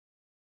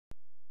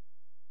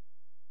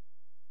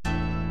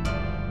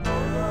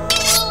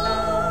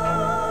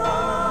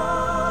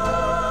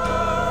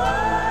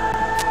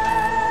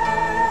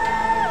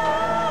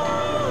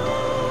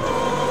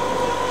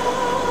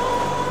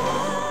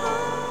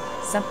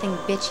Something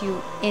bit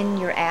you in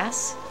your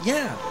ass?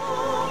 Yeah.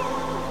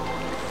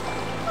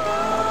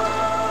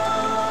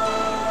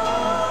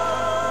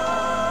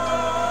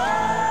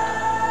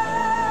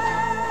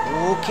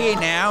 Okay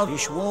now,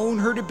 this won't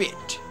hurt a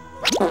bit.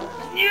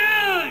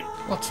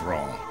 What's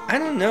wrong? I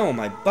don't know,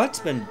 my butt's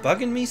been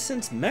bugging me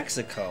since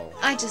Mexico.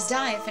 I'd just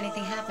die if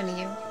anything happened to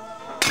you.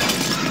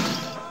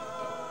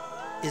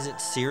 Is it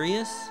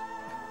serious?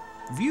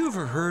 Have you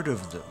ever heard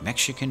of the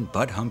Mexican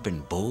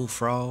butt-humping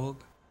bullfrog?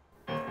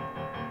 No,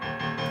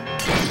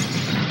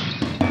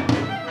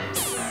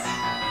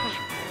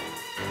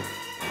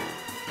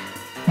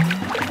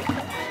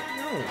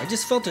 I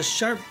just felt a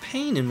sharp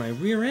pain in my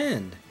rear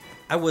end.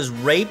 I was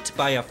raped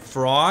by a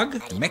frog?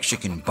 The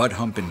Mexican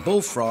butt-humping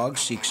bullfrog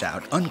seeks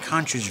out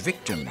unconscious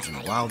victims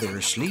and while they're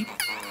asleep,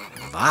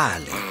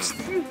 violates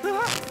them.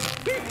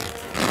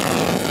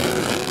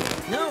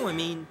 No, I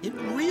mean, it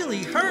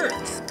really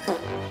hurts.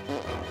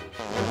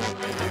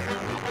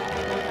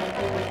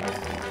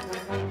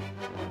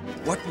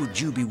 What would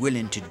you be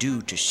willing to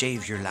do to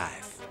save your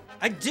life?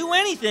 I'd do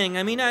anything.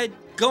 I mean, I'd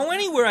go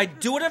anywhere. I'd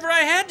do whatever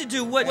I had to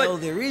do. Well,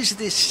 there is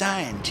this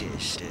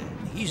scientist.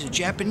 He's a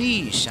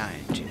Japanese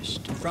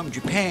scientist from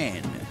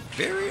Japan.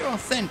 Very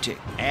authentic.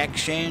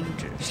 Accent,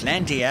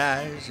 slanty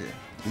eyes,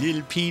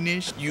 little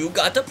penis. You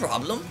got the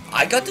problem,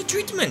 I got the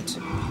treatment.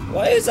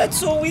 Why is that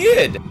so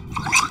weird?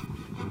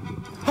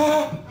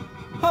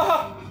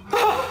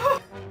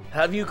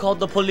 Have you called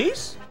the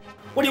police?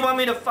 What do you want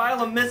me to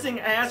file a missing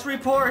ass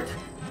report?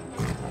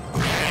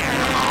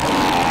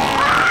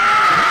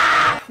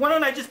 Why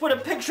don't I just put a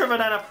picture of it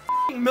on a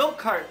f***ing milk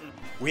carton?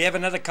 We have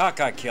another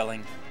caca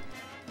killing.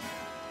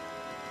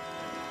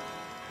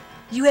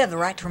 You have the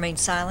right to remain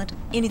silent.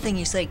 Anything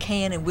you say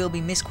can and will be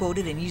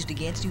misquoted and used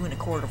against you in a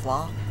court of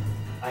law.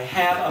 I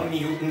have a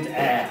mutant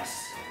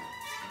ass.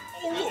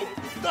 Oh, look,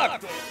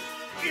 doctor!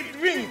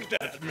 It winked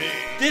at me!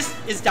 This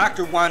is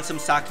Dr.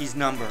 Wansamsaki's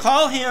number.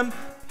 Call him.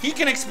 He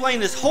can explain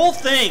this whole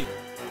thing.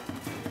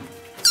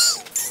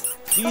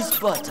 Peace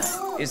butter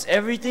is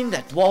everything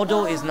that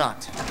Waldo is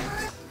not.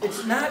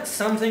 It's not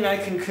something I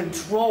can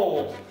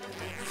control.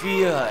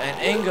 Fear and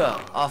anger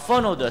are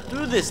funneled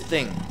through this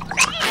thing.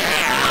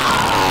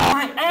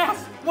 My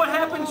ass! What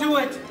happened to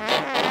it?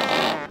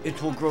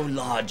 It will grow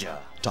larger.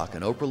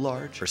 Talking Oprah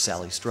large or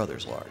Sally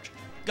Struthers large?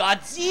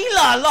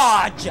 Godzilla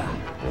larger!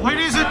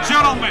 Ladies and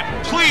gentlemen,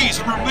 please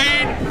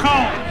remain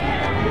calm.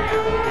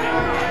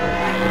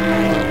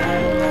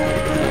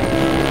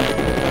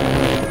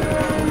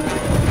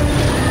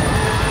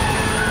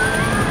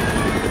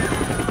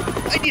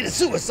 I need a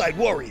suicide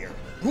warrior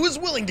who is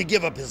willing to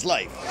give up his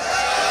life.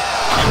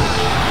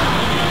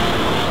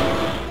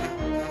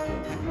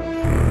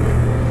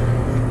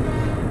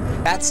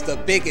 That's the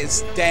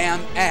biggest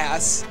damn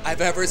ass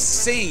I've ever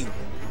seen.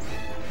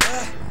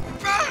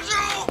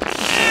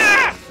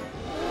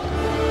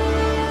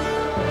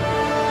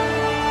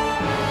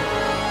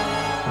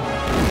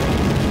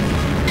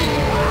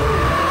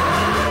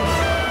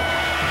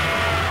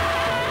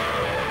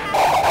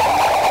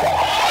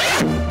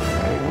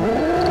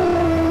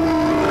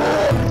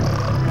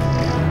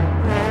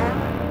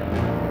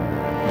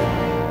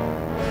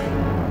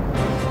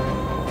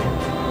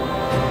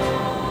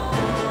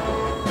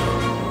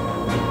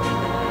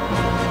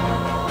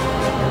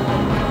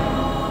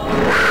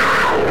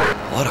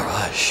 What a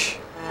rush.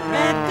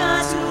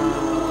 Rectuma,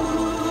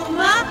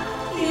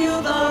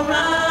 feel the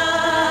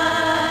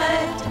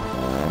ride.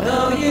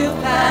 Though you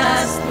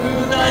pass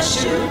through the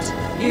chute,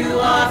 you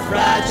are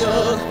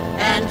fragile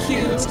and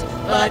cute,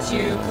 but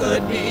you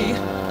could be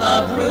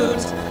a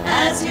brute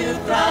as you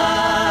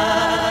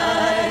thrive.